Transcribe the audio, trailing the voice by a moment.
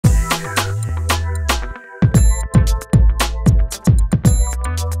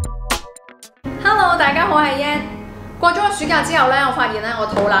好，我係 Yen。過咗個暑假之後咧，我發現咧我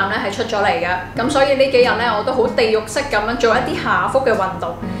肚腩咧係出咗嚟嘅，咁所以呢幾日咧我都好地獄式咁樣做一啲下腹嘅運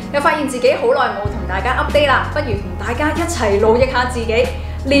動，又發現自己好耐冇同大家 update 啦，不如同大家一齊勞役下自己，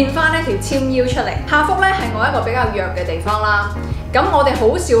練翻一條纖腰出嚟。下腹咧係我一個比較弱嘅地方啦，咁我哋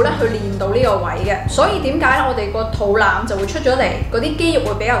好少咧去練到呢個位嘅，所以點解咧我哋個肚腩就會出咗嚟，嗰啲肌肉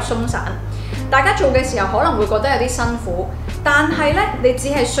會比較鬆散。大家做嘅時候可能會覺得有啲辛苦，但係咧你只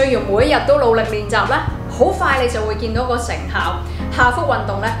係需要每一日都努力練習咧，好快你就會見到個成效。下腹運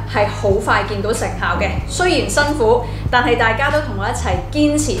動咧係好快見到成效嘅，雖然辛苦，但係大家都同我一齊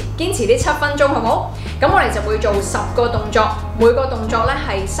堅持呢7分鐘，好唔好？咁我哋就會做10個動作，每個動作咧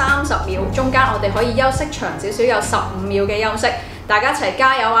係30秒，中間我哋可以休息長少少，有15秒嘅休息。大家一齊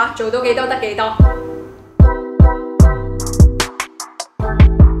加油啊！做到幾多得幾多。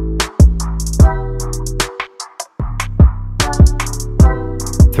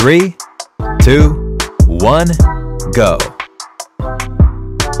3, 2, 1, go.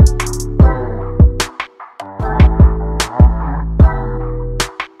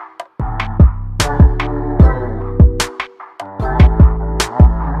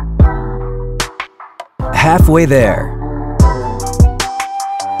 Halfway there.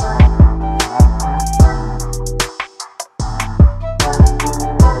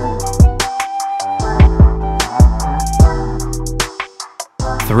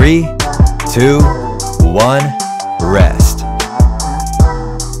 Three, 2, 1, rest.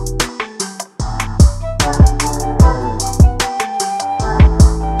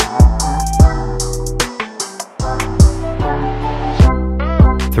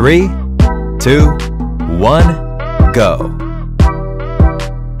 Three, 2, 1, go.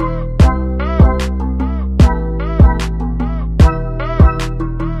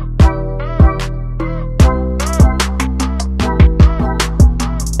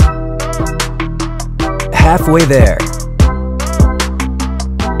 Halfway there.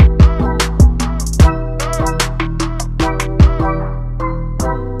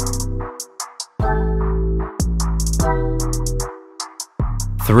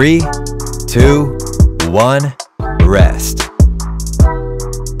 Three, 2, 1, rest.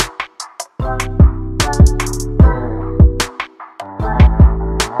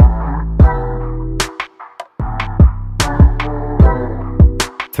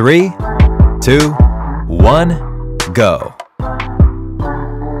 Three, 2, 1, go.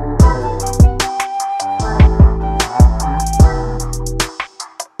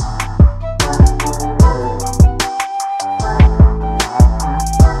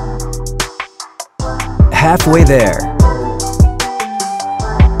 Halfway there.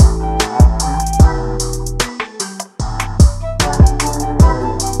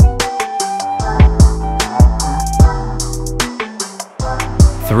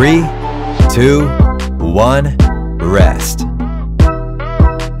 Three, 2, 1, rest.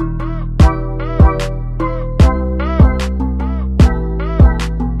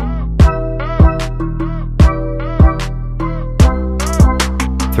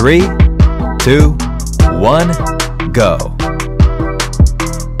 Three, 2, 1, go.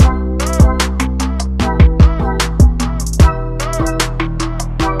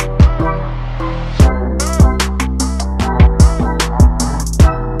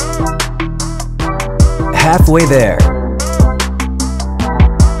 Halfway there.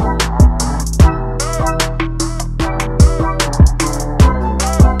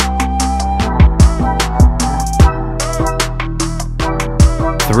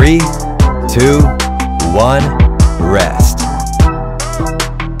 Three, 2, 1, rest.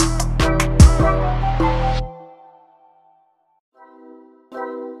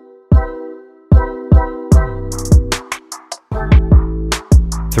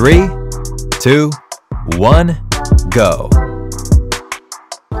 Three, 2, 1, go.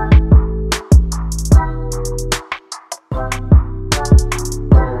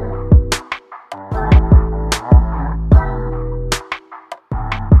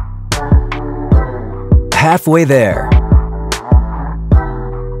 Halfway there.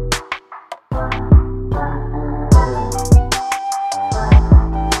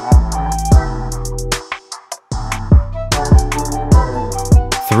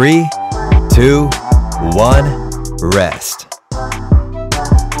 Three, 2, 1, rest.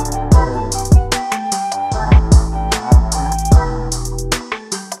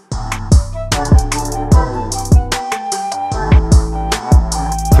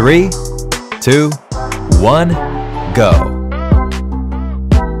 Three, 2, 1, go.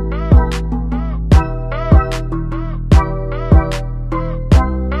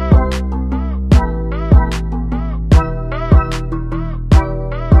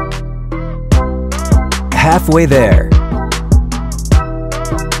 Halfway there.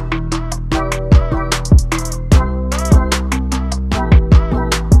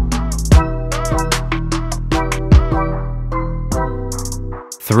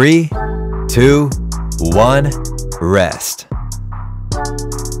 Three, two, one, rest.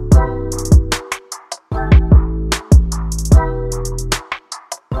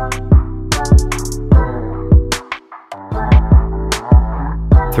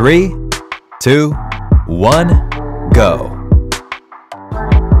 Three, two, one, go.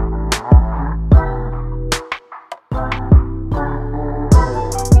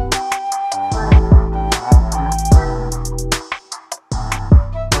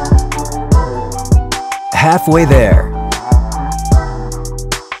 Halfway there.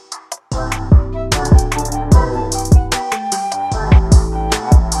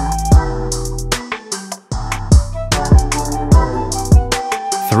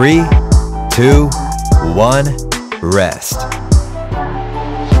 Three, two, one, rest.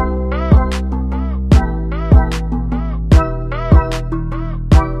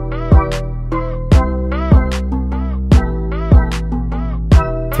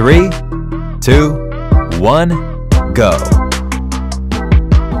 Three, two, one, go.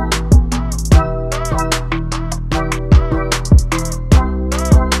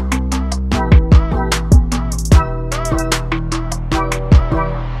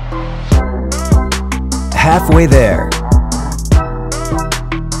 Halfway there.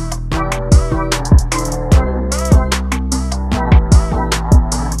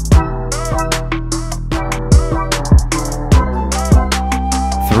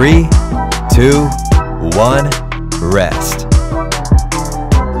 Three, two, one, rest.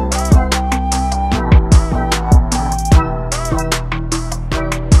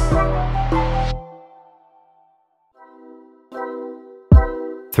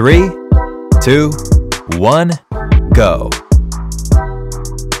 Three, two, one, go.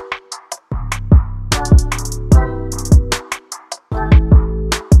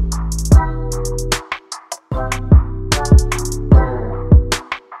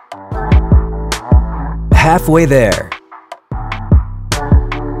 Halfway there.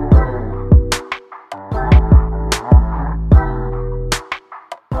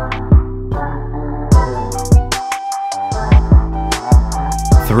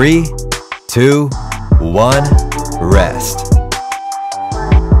 Three, two, one, rest.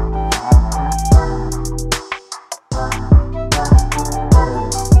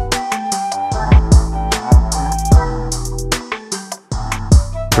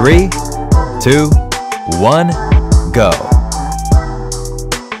 Three, two, one, go.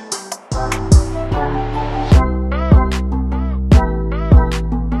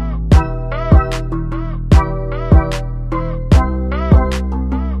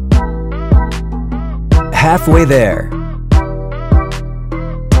 Halfway there.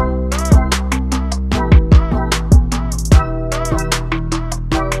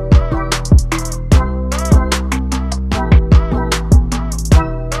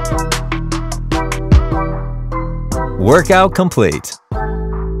 Workout complete.